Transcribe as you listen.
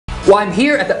Well, I'm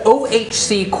here at the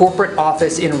OHC corporate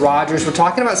office in Rogers. We're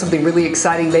talking about something really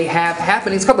exciting they have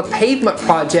happening. It's called the Pavement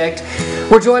Project.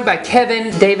 We're joined by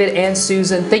Kevin, David, and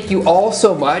Susan. Thank you all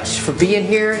so much for being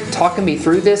here, talking me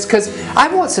through this, because I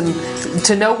want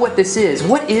to know what this is.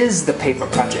 What is the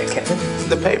Pavement Project, Kevin?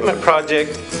 The Pavement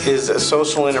Project is a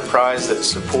social enterprise that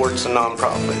supports a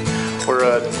nonprofit. We're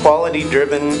a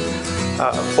quality-driven,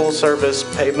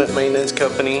 full-service pavement maintenance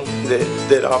company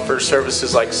that offers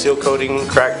services like seal coating,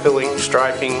 crack filling,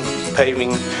 striping,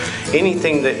 paving,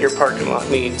 anything that your parking lot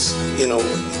needs. You know,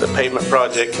 the Pavement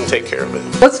Project can take care of it.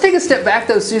 Let's take a step back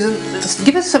though, Susan.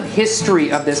 Give us some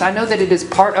history of this. I know that it is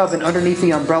part of and underneath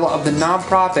the umbrella of the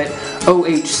nonprofit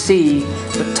OHC,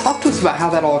 but talk to us about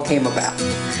how that all came about.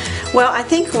 Well, I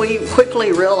think we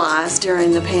quickly realized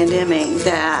during the pandemic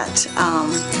that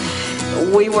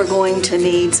we were going to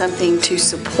need something to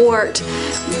support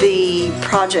the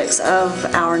projects of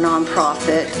our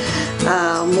nonprofit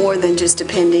more than just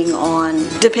depending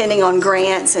on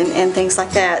grants and things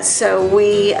like that. So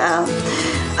we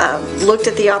looked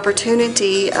at the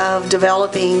opportunity of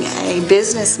developing a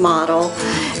business model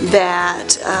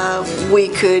that we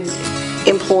could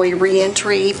employ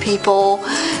reentry people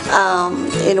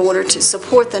in order to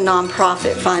support the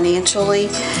nonprofit financially.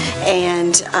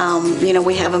 And you know,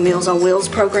 we have a Meals on Wheels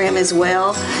program as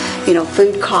well. You know,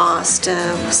 food cost,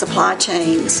 supply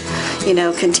chains, you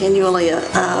know, continually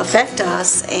affect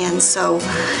us, and so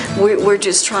we're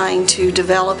just trying to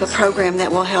develop a program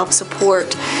that will help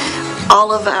support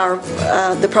all of our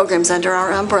the programs under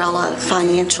our umbrella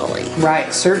financially.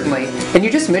 Right, certainly. And you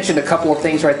just mentioned a couple of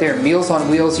things right there. Meals on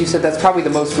Wheels, you said that's probably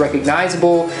the most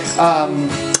recognizable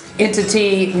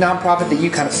entity, nonprofit that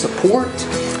you kind of support.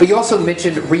 But you also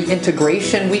mentioned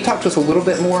reintegration. Will you talk to us a little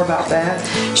bit more about that?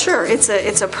 Sure. It's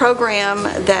a program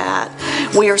that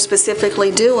we are specifically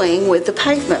doing with the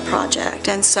Pavement Project.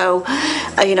 And so,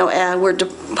 you know, we're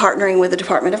partnering with the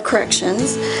Department of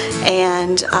Corrections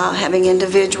and having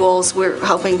individuals. We're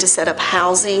hoping to set up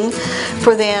housing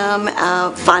for them,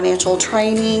 financial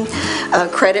training,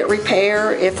 credit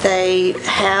repair. If they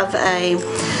have a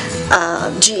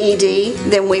GED,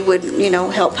 then we would, you know,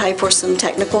 help pay for some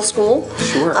technical school.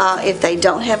 Sure. If they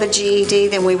don't have a GED,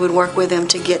 then we would work with them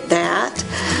to get that,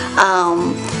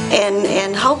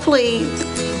 and hopefully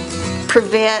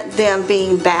prevent them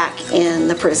being back in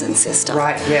the prison system.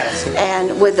 Right, yes.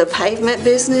 And with the pavement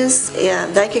business,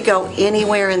 they could go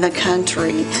anywhere in the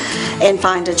country and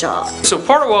find a job. So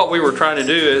part of what we were trying to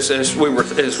do is, as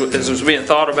was being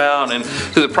thought about and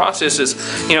through the process is,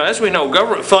 you know, as we know,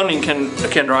 government funding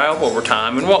can dry up over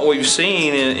time, and what we've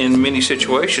seen in many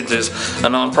situations is a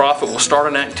nonprofit will start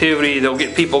an activity, they'll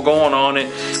get people going on it,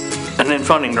 and then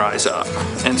funding dries up,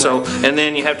 and so and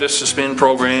then you have to suspend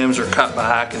programs or cut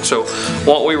back. And so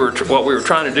what we were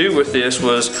trying to do with this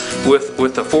was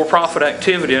with the for-profit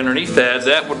activity underneath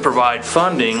that would provide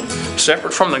funding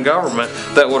separate from the government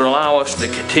that would allow us to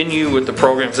continue with the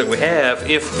programs that we have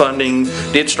if funding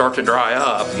did start to dry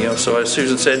up. You know, so as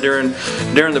Susan said, during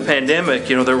the pandemic,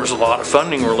 you know, there was a lot of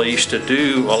funding released to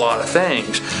do a lot of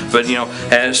things, but you know,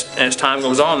 as time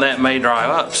goes on, that may dry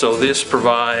up. So this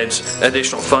provides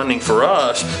additional funding for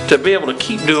us to be able to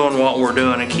keep doing what we're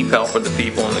doing and keep helping the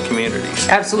people in the communities.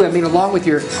 Absolutely. I mean, along with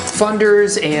your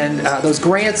funders and those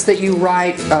grants that you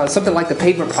write, something like the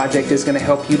Pavement Project is going to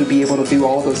help you to be able to do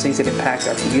all of those things that impact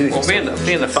our community. Well,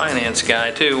 being the finance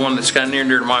guy too, one that's kind of near and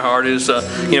dear to my heart is,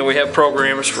 you know, we have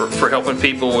programs for helping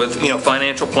people with, you know,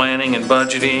 financial planning and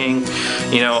budgeting.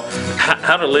 You know,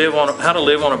 how to live on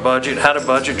a budget, how to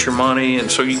budget your money, and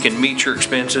so you can meet your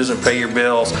expenses and pay your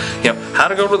bills. You know, how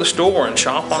to go to the store and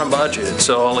shop on a budget.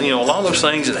 So, you know, a lot of those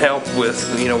things that help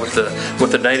with, you know, with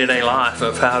the day-to-day life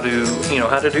of how to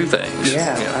do things.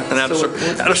 Yeah, you know,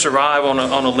 and how to survive on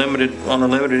a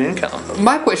limited income.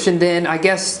 My question then, I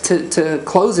guess, to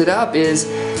close it up is,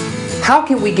 how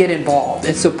can we get involved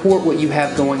and support what you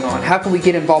have going on? How can we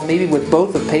get involved maybe with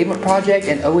both the Pavement Project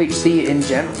and OHC in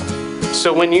general?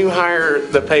 So when you hire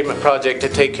the Pavement Project to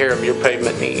take care of your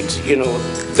pavement needs, you know,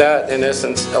 that in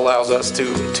essence allows us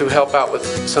to help out with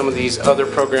some of these other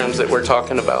programs that we're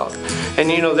talking about. And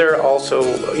you know, there are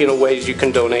also, you know, ways you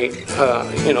can donate,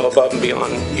 you know, above and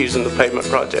beyond using the Pavement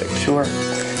Project. Sure.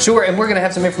 Sure, and we're going to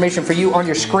have some information for you on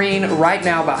your screen right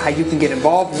now about how you can get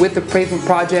involved with the Pavement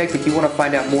Project. If you want to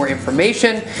find out more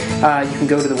information, you can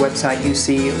go to the website you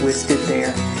see listed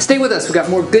there. Stay with us. We've got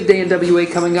more Good Day in WA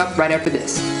coming up right after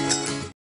this.